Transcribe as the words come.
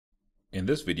In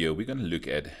this video, we're going to look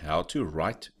at how to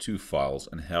write to files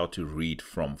and how to read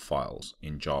from files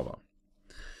in Java.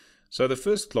 So the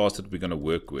first class that we're going to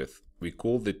work with, we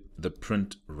call the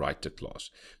Printwriter class.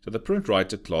 So the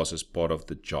Printwriter class is part of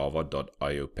the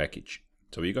java.io package.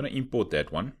 So we're going to import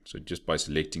that one. So just by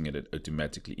selecting it, it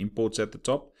automatically imports at the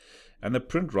top. And the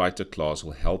Printwriter class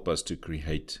will help us to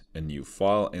create a new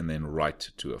file and then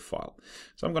write to a file.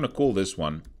 So I'm going to call this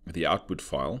one the output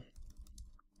file.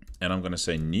 And I'm going to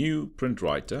say new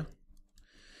Printwriter,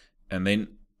 and then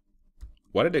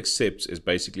what it accepts is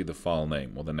basically the file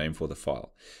name or the name for the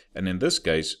file. And in this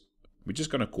case, we're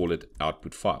just going to call it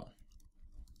output file.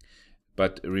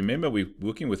 But remember, we're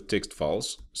working with text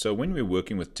files. So when we're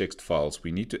working with text files,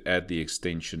 we need to add the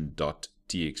extension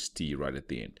 .txt right at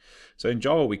the end. So in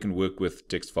Java, we can work with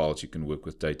text files. You can work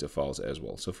with data files as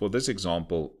well. So for this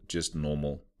example, just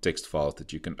normal text files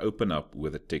that you can open up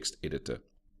with a text editor.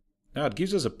 Now it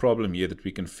gives us a problem here that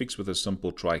we can fix with a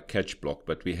simple try-catch block,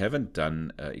 but we haven't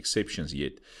done exceptions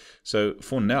yet. So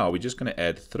for now, we're just going to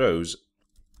add throws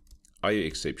IO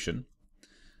exception.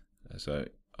 So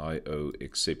IO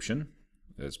exception,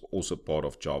 that's also part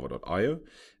of java.io.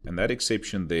 And that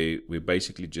exception there, we're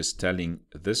basically just telling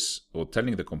this, or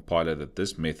telling the compiler that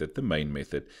this method, the main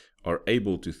method, are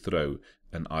able to throw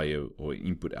an IO or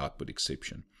input-output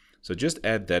exception. So just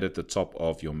add that at the top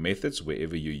of your methods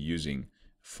wherever you're using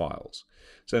files.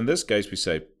 So in this case, we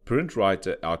say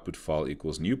Printwriter output file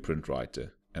equals new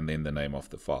Printwriter and then the name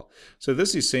of the file. So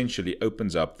this essentially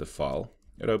opens up the file.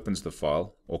 It opens the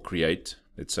file, or create,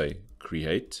 let's say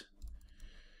create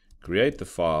the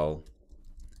file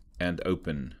and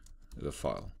open the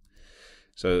file.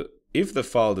 So if the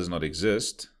file does not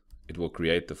exist, it will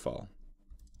create the file.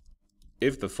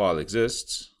 If the file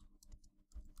exists,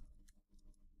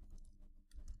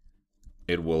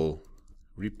 it will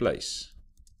replace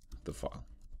the file.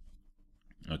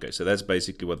 Okay, so that's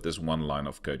basically what this one line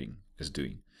of coding is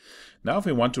doing. Now if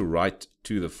we want to write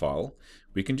to the file,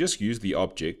 we can just use the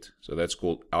object, so that's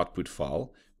called output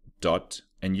file, dot,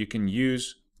 and you can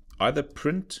use either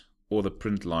print or the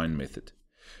print line method.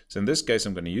 So in this case,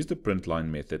 I'm going to use the print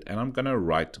line method and I'm going to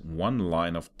write one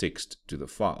line of text to the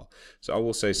file. So I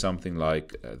will say something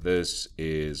like, this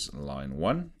is line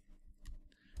 1,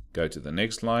 go to the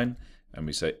next line, and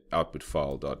we say output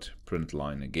file dot print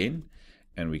line again,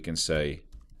 and we can say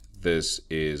this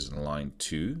is line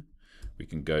 2. We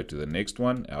can go to the next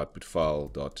one, output file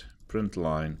dot print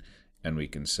line, and we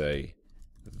can say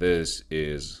this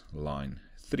is line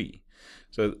 3.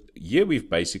 So here we've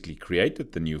basically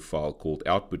created the new file called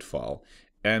output file,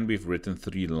 and we've written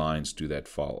 3 lines to that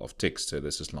file of text. So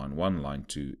this is line 1, line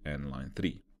 2, and line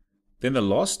 3. Then the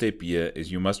last step here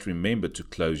is you must remember to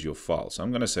close your file. So I'm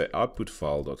going to say output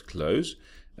file.close,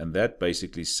 and that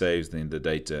basically saves then the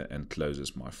data and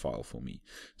closes my file for me.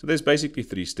 So there's basically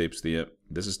 3 steps there.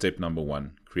 This is step number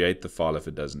 1. Create the file if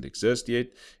it doesn't exist yet.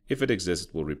 If it exists,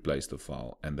 it will replace the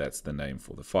file, and that's the name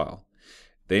for the file.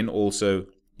 Then also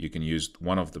you can use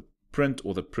one of the print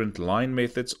or the print line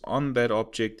methods on that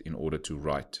object in order to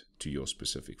write to your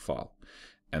specific file.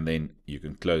 And then you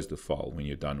can close the file when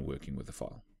you're done working with the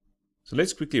file. So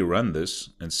let's quickly run this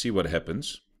and see what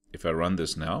happens if I run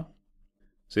this now.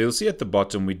 So you'll see at the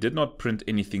bottom we did not print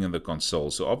anything in the console.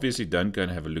 So obviously don't go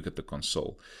and have a look at the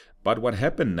console. But what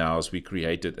happened now is we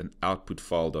created an output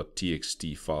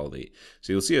file.txt file there.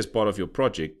 So you'll see as part of your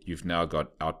project, you've now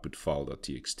got output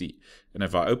file.txt. And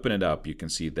if I open it up, you can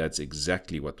see that's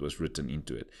exactly what was written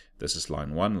into it. This is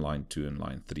line 1, line 2, and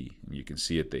line 3. And you can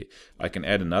see it there. I can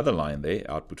add another line there,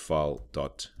 output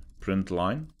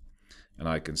file.println. And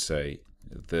I can say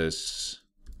this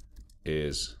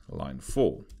is line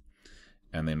 4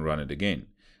 and then run it again.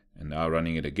 And now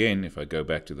running it again, if I go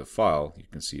back to the file, you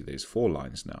can see there's 4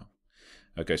 lines now.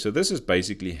 Okay, so this is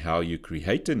basically how you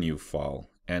create a new file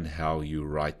and how you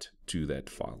write to that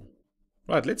file.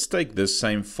 Right, let's take this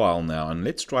same file now and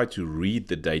let's try to read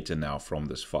the data now from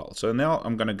this file. So now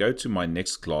I'm going to go to my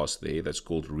next class there that's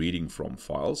called reading from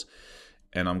files.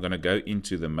 And I'm going to go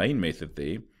into the main method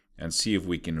there and see if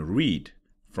we can read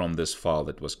from this file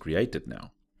that was created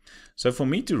now. So for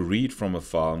me to read from a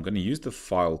file, I'm going to use the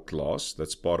file class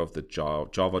that's part of the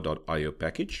java.io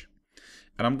package.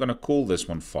 And I'm going to call this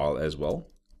one file as well.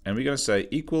 And we're going to say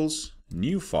equals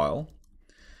new file.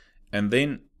 And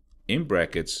then in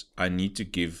brackets, I need to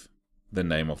give the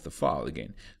name of the file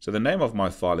again. So the name of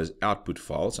my file is output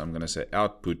file. So I'm going to say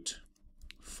output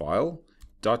file.txt.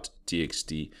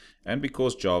 And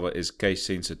because Java is case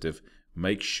sensitive,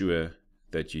 make sure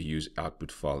that you use output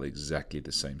file exactly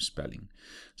the same spelling.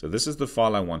 So this is the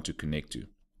file I want to connect to.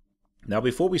 Now,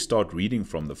 before we start reading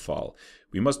from the file,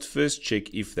 we must first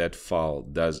check if that file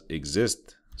does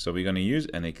exist So we're going to use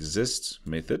an exists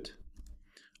method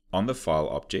on the file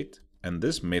object, and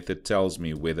this method tells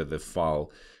me whether the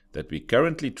file that we're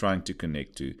currently trying to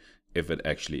connect to, if it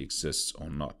actually exists or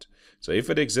not. So if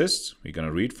it exists, we're going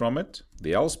to read from it.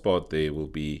 The else part there will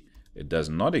be it does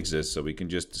not exist, so we can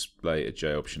just display a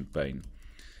J option pane.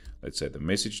 Let's say the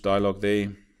message dialog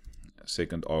there,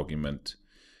 second argument,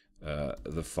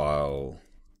 the file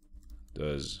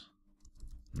does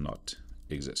not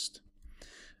exist.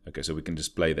 Okay, so we can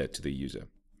display that to the user.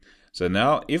 So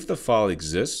now if the file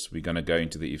exists, we're going to go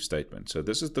into the if statement. So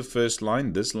this is the first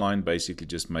line. This line basically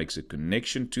just makes a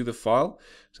connection to the file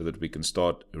so that we can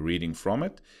start reading from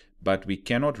it, but we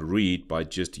cannot read by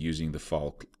just using the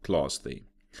file class there.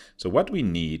 So what we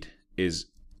need is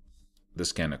the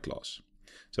scanner class.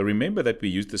 So remember that we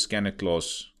used the scanner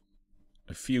class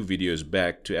a few videos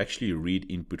back to actually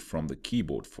read input from the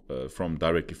keyboard,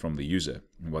 directly from the user,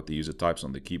 and what the user types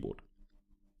on the keyboard.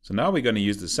 So now we're going to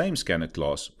use the same scanner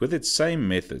class with its same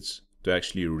methods to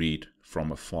actually read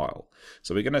from a file.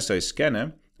 So we're going to say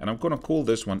scanner, and I'm going to call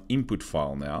this one input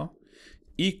file now,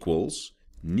 equals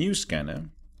new scanner.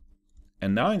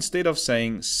 And now instead of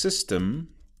saying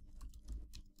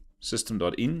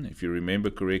system.in, if you remember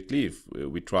correctly, if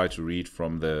we try to read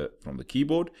from the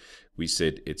keyboard, we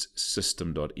said it's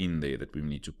system.in there that we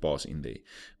need to pass in there.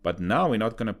 But now we're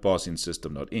not going to pass in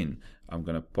system.in. I'm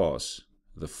going to pass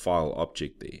the file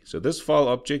object there. So this file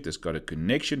object has got a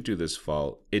connection to this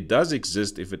file. It does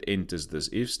exist if it enters this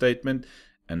if statement,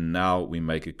 and now we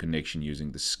make a connection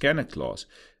using the scanner class.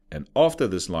 And after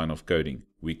this line of coding,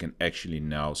 we can actually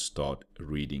now start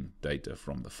reading data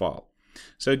from the file.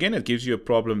 So again, it gives you a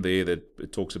problem there that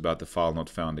it talks about the file not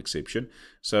found exception.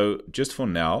 So just for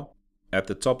now, at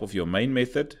the top of your main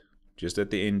method, just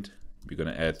at the end, we're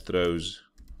going to add throws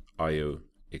IO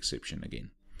exception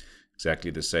again.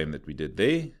 Exactly the same that we did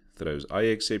there. Throws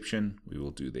IO exception, we will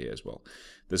do there as well.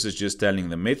 This is just telling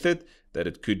the method that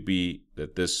it could be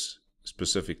that this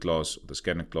specific class, the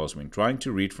scanner class, when trying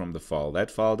to read from the file, that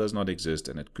file does not exist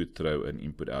and it could throw an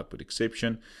input-output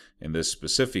exception. In this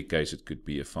specific case, it could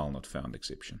be a file not found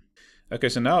exception. Okay,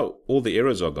 so now all the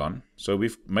errors are gone. So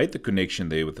we've made the connection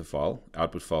there with the file,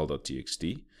 output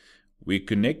file.txt. We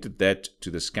connected that to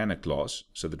the scanner class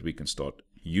so that we can start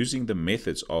using the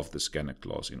methods of the scanner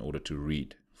class in order to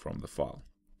read from the file.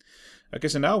 Okay,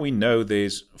 so now we know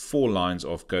there's 4 lines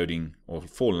of coding or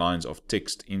 4 lines of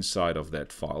text inside of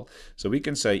that file. So we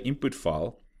can say input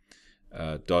file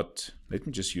let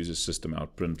me just use a system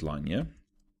out print line here.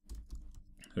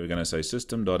 So we're going to say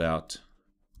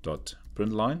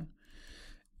system.out.print line,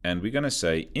 and we're going to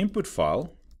say input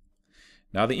file.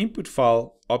 Now the input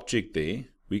file object there,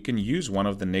 we can use one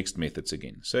of the next methods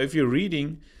again. So if you're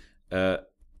reading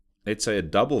let's say a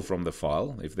double from the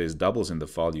file, if there's doubles in the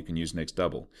file, you can use next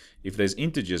double. If there's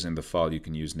integers in the file, you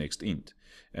can use next int.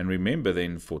 And remember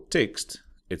then for text,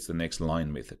 it's the next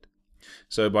line method.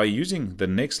 So by using the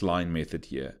next line method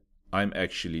here, I'm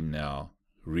actually now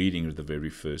reading the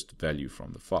very first value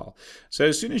from the file. So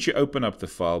as soon as you open up the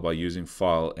file by using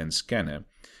file and scanner,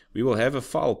 we will have a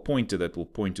file pointer that will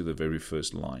point to the very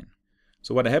first line.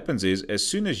 So what happens is, as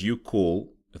soon as you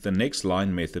call the next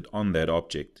line method on that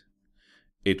object,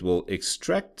 it will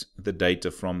extract the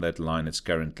data from that line it's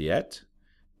currently at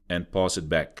and pass it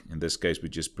back. In this case, we're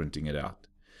just printing it out.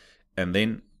 And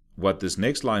then what this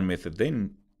next line method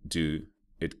then do,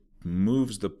 it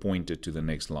moves the pointer to the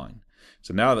next line.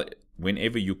 So now that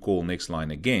whenever you call next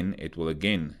line again, it will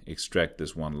again extract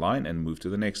this one line and move to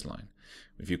the next line.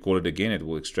 If you call it again, it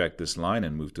will extract this line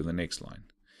and move to the next line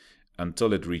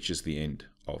until it reaches the end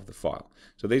of the file.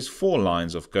 So there's 4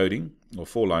 lines of coding or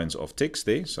 4 lines of text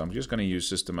there. So I'm just going to use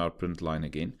system out print line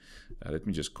again. Let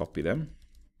me just copy them.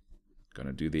 Going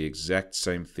to do the exact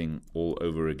same thing all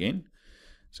over again.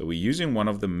 So we're using one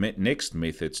of the next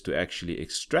methods to actually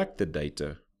extract the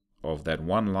data of that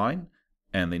one line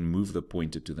and then move the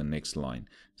pointer to the next line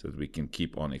so that we can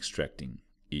keep on extracting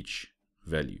each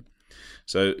value.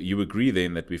 So you agree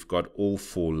then that we've got all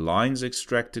 4 lines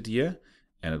extracted here,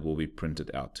 and it will be printed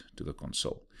out to the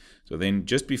console. So then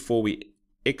just before we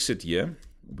exit here,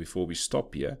 before we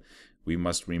stop here, we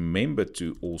must remember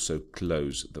to also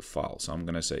close the file. So I'm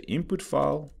going to say input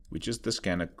file, which is the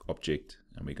scanner object,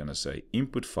 and we're going to say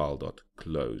input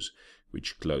file.close,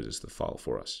 which closes the file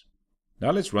for us.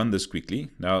 Now let's run this quickly.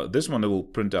 Now this one will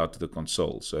print out to the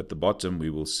console. So at the bottom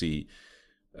we will see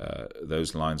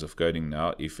those lines of coding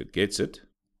now if it gets it.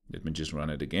 Let me just run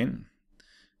it again.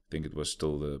 I think it was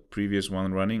still the previous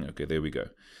one running. Okay, there we go.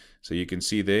 So you can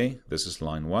see there, this is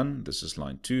line 1, this is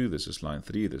line 2, this is line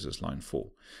 3, this is line 4.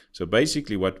 So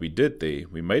basically what we did there,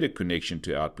 we made a connection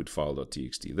to output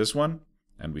file.txt, this one,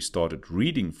 and we started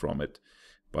reading from it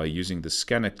by using the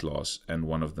scanner class and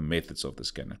one of the methods of the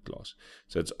scanner class.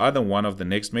 So it's either one of the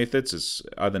next methods, it's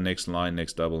either next line,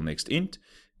 next double, next int,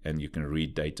 and you can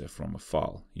read data from a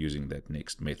file using that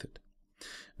next method.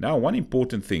 Now, one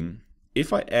important thing,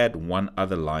 if I add one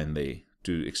other line there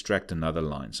to extract another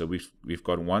line, so we've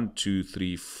got 1, 2,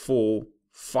 3, 4,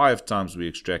 5 times we're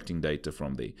extracting data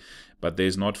from there, but there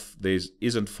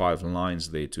isn't 5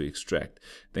 lines there to extract,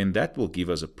 then that will give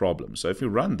us a problem. So if we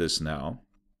run this now,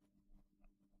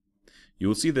 you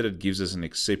will see that it gives us an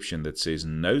exception that says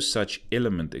no such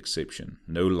element exception,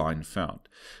 no line found.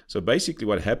 So basically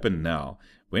what happened now,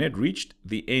 when it reached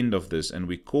the end of this and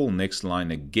we call next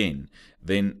line again,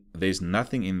 then there's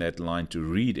nothing in that line to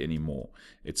read anymore.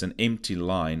 It's an empty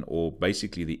line, or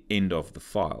basically the end of the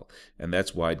file. And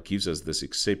that's why it gives us this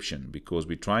exception, because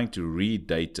we're trying to read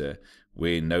data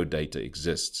where no data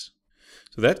exists.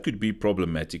 So that could be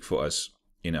problematic for us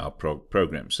in our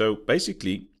program. So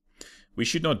basically, we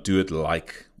should not do it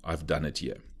like I've done it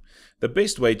here. The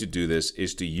best way to do this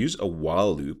is to use a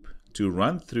while loop to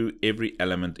run through every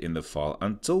element in the file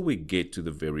until we get to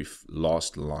the very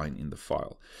last line in the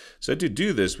file. So to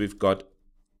do this, we've got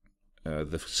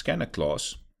the scanner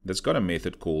class that's got a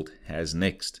method called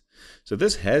hasNext. So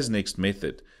this hasNext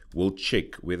method will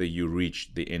check whether you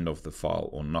reach the end of the file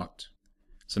or not.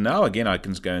 So now again I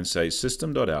can go and say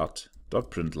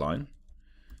system.out.println,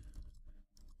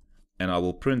 and I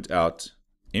will print out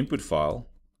input file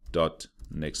dot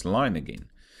next line again.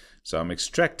 So I'm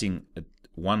extracting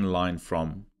one line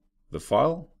from the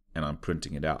file and I'm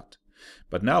printing it out.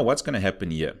 But now what's going to happen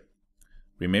here?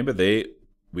 Remember there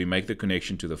we make the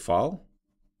connection to the file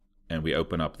and we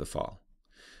open up the file.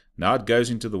 Now it goes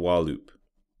into the while loop.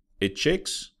 It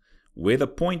checks where the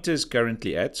pointer is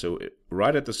currently at. So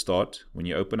right at the start, when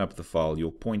you open up the file,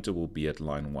 your pointer will be at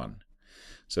line 1.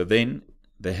 So then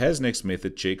the hasNext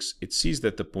method checks, it sees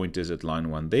that the pointer is at line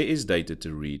 1. There is data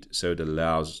to read, so it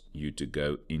allows you to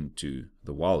go into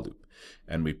the while loop.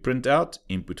 And we print out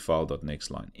input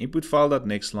file.nextLine. Input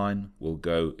file.nextLine will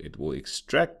go, it will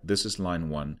extract, this is line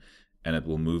 1, and it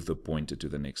will move the pointer to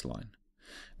the next line.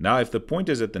 Now if the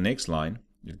pointer is at the next line,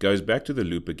 it goes back to the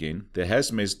loop again. The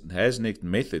hasNext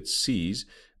method sees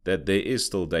that there is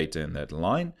still data in that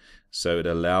line, so it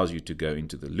allows you to go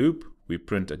into the loop. We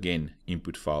print again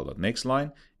input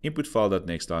file.nextLine. Input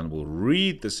file.nextLine will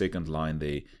read the second line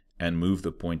there and move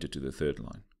the pointer to the third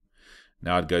line.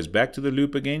 Now it goes back to the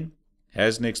loop again.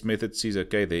 hasNext method sees,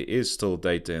 okay, there is still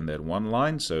data in that one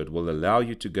line, so it will allow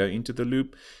you to go into the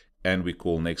loop, and we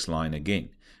call next line again.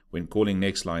 When calling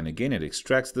next line again, it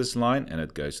extracts this line and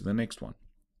it goes to the next one.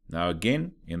 Now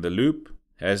again, in the loop,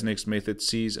 hasNext method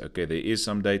sees, okay, there is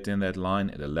some data in that line.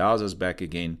 It allows us back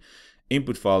again.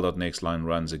 Input file.nextLine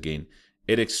runs again.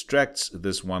 It extracts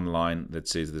this one line that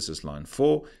says this is line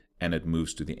 4, and it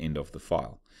moves to the end of the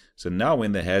file. So now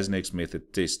when the hasNext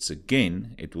method tests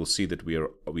again, it will see that we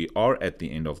are at the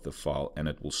end of the file, and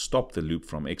it will stop the loop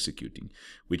from executing,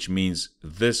 which means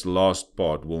this last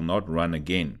part will not run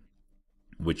again,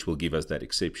 which will give us that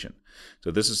exception.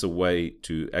 So this is a way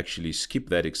to actually skip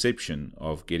that exception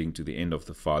of getting to the end of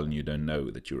the file and you don't know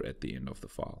that you're at the end of the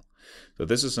file. So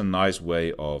this is a nice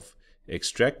way of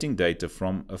extracting data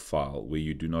from a file where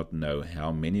you do not know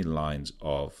how many lines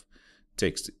of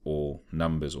text or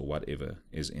numbers or whatever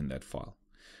is in that file.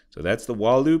 So that's the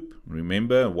while loop.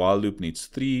 Remember, a while loop needs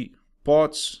 3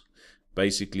 parts.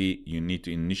 Basically, you need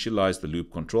to initialize the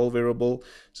loop control variable.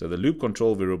 So the loop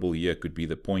control variable here could be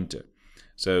the pointer.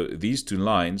 So these 2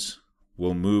 lines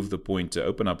will move the pointer,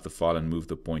 open up the file and move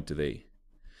the pointer there.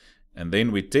 And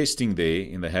then we're testing there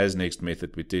in the hasNext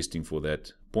method, we're testing for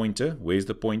that pointer. Where's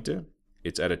the pointer?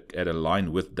 It's at a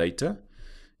line with data,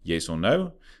 yes or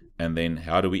no. And then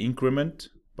how do we increment?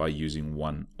 By using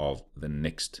one of the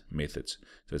next methods.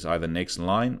 So it's either next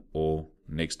line or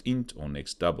next int or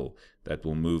next double that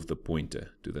will move the pointer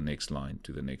to the next line,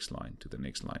 to the next line, to the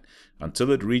next line,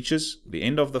 until it reaches the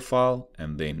end of the file,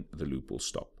 and then the loop will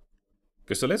stop.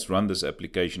 Okay, so let's run this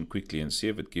application quickly and see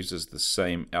if it gives us the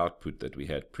same output that we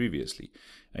had previously.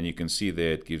 And you can see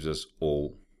there it gives us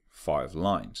all 5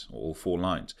 lines, or all 4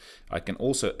 lines. I can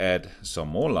also add some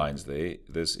more lines there.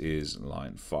 This is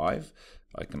line 5.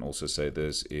 I can also say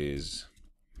this is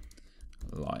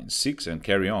line 6 and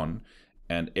carry on.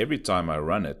 And every time I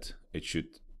run it, it should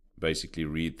basically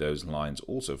read those lines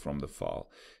also from the file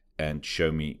and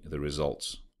show me the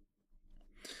results.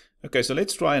 Okay, so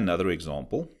let's try another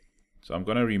example. So I'm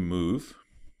going to remove,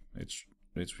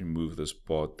 let's remove this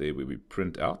part there where we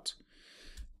print out.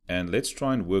 And let's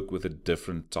try and work with a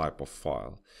different type of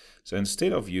file. So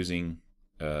instead of using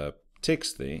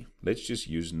text there, let's just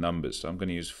use numbers. So I'm going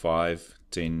to use 5,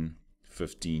 10,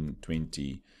 15,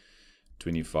 20,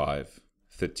 25,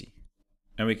 30.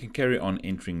 And we can carry on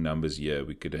entering numbers here.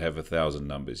 We could have 1,000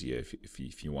 numbers here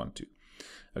if you want to.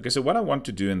 Okay, so what I want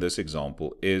to do in this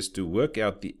example is to work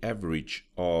out the average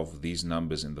of these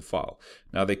numbers in the file.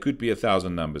 Now, there could be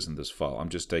 1,000 numbers in this file. I'm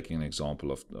just taking an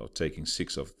example of taking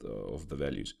 6 of the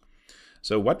values.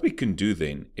 So what we can do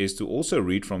then is to also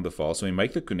read from the file. So we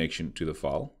make the connection to the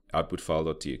file, output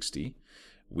file.txt.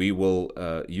 We will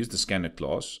use the scanner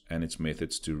class and its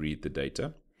methods to read the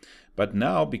data. But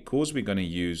now, because we're going to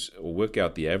use or work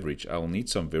out the average, I will need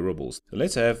some variables. So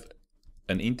let's have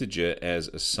an integer as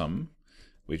a sum,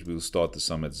 which we'll start the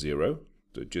sum at 0,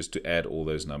 just to add all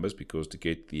those numbers, because to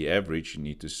get the average, you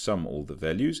need to sum all the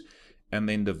values and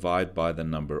then divide by the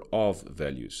number of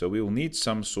values. So we will need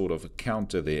some sort of a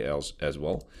counter there as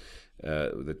well,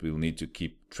 that we'll need to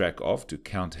keep track of to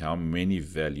count how many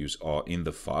values are in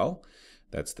the file.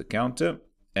 That's the counter.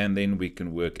 And then we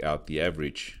can work out the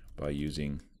average by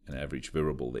using an average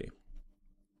variable there.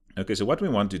 Okay, so what we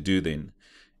want to do then,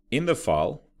 in the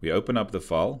file, we open up the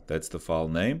file, that's the file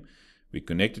name, we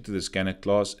connect it to the scanner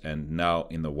class, and now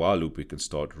in the while loop we can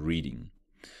start reading.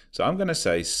 So I'm going to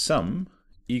say sum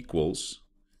equals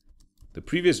the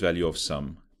previous value of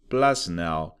sum plus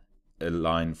now a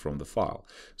line from the file.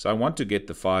 So I want to get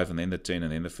the 5 and then the 10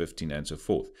 and then the 15 and so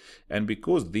forth. And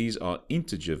because these are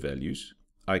integer values,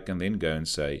 I can then go and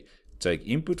say take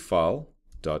input file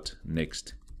dot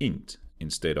next int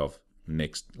instead of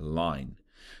next line.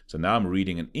 So now I'm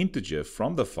reading an integer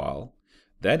from the file.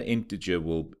 That integer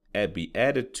will be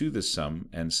added to the sum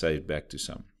and saved back to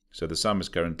sum. So the sum is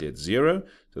currently at 0.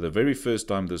 So the very first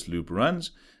time this loop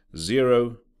runs,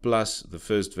 0 plus the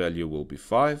first value will be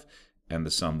 5, and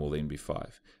the sum will then be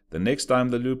 5. The next time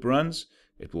the loop runs,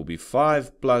 it will be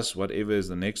 5 plus whatever is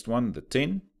the next one, the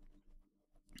 10.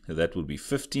 So that will be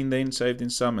 15 then saved in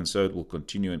sum, and so it will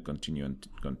continue and continue and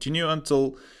continue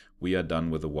until we are done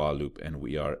with the while loop and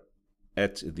we are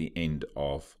at the end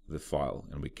of the file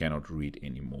and we cannot read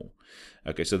anymore.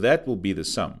 Okay, so that will be the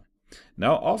sum.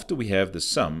 Now, after we have the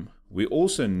sum, we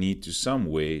also need to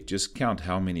somewhere just count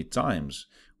how many times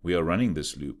we are running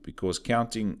this loop, because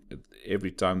counting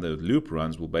every time the loop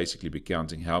runs will basically be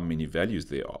counting how many values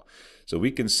there are. So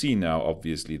we can see now,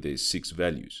 obviously, there's 6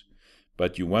 values.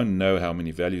 But you won't know how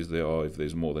many values there are if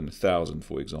there's more than 1,000,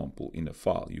 for example, in a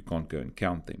file. You can't go and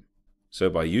count them. So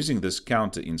by using this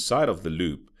counter inside of the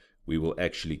loop, we will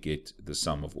actually get the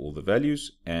sum of all the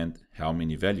values and how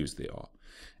many values there are.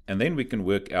 And then we can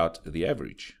work out the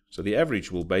average. So the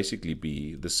average will basically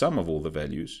be the sum of all the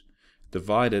values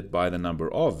divided by the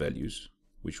number of values,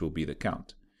 which will be the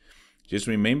count. Just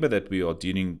remember that we are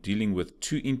dealing with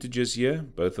 2 integers here,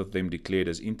 both of them declared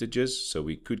as integers, so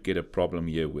we could get a problem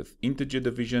here with integer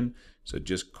division. So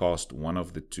just cast one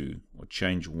of the 2, or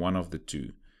change one of the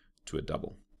 2 to a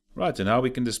double. Right, and now we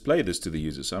can display this to the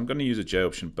user. So I'm going to use a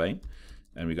JOption pane,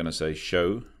 and we're going to say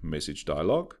show message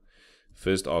dialog.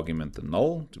 First argument, the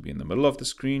null, to be in the middle of the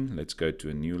screen. Let's go to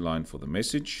a new line for the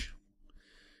message.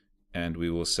 And we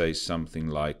will say something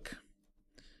like,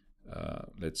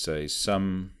 let's say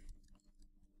sum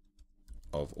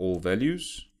of all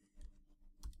values.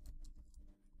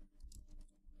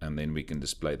 And then we can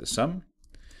display the sum.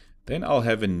 Then I'll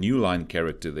have a new line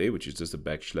character there, which is just a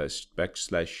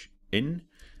backslash n.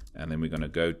 And then we're going to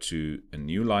go to a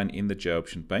new line in the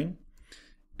JOption pane.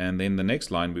 And then the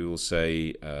next line we will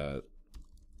say a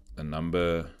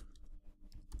number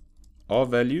of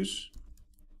values.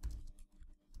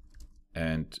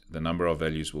 And the number of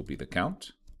values will be the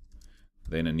count.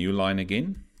 Then a new line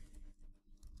again.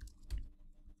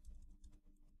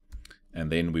 And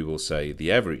then we will say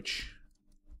the average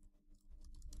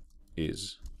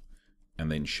is,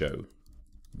 and then show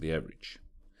the average.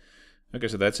 Okay,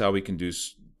 so that's how we can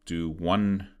do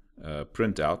one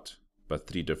printout, but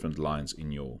 3 different lines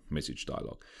in your message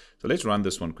dialog. So let's run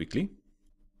this one quickly.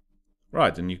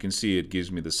 Right, and you can see it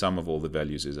gives me the sum of all the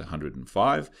values is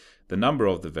 105, the number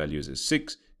of the values is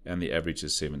 6, and the average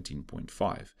is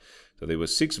 17.5. So there were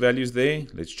 6 values there.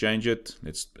 Let's change it.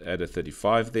 Let's add a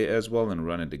 35 there as well and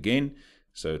run it again.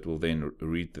 So it will then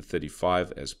read the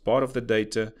 35 as part of the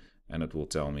data, and it will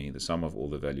tell me the sum of all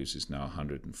the values is now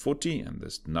 140, and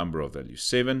this number of values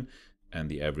 7, and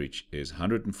the average is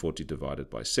 140 divided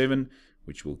by 7,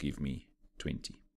 which will give me 20.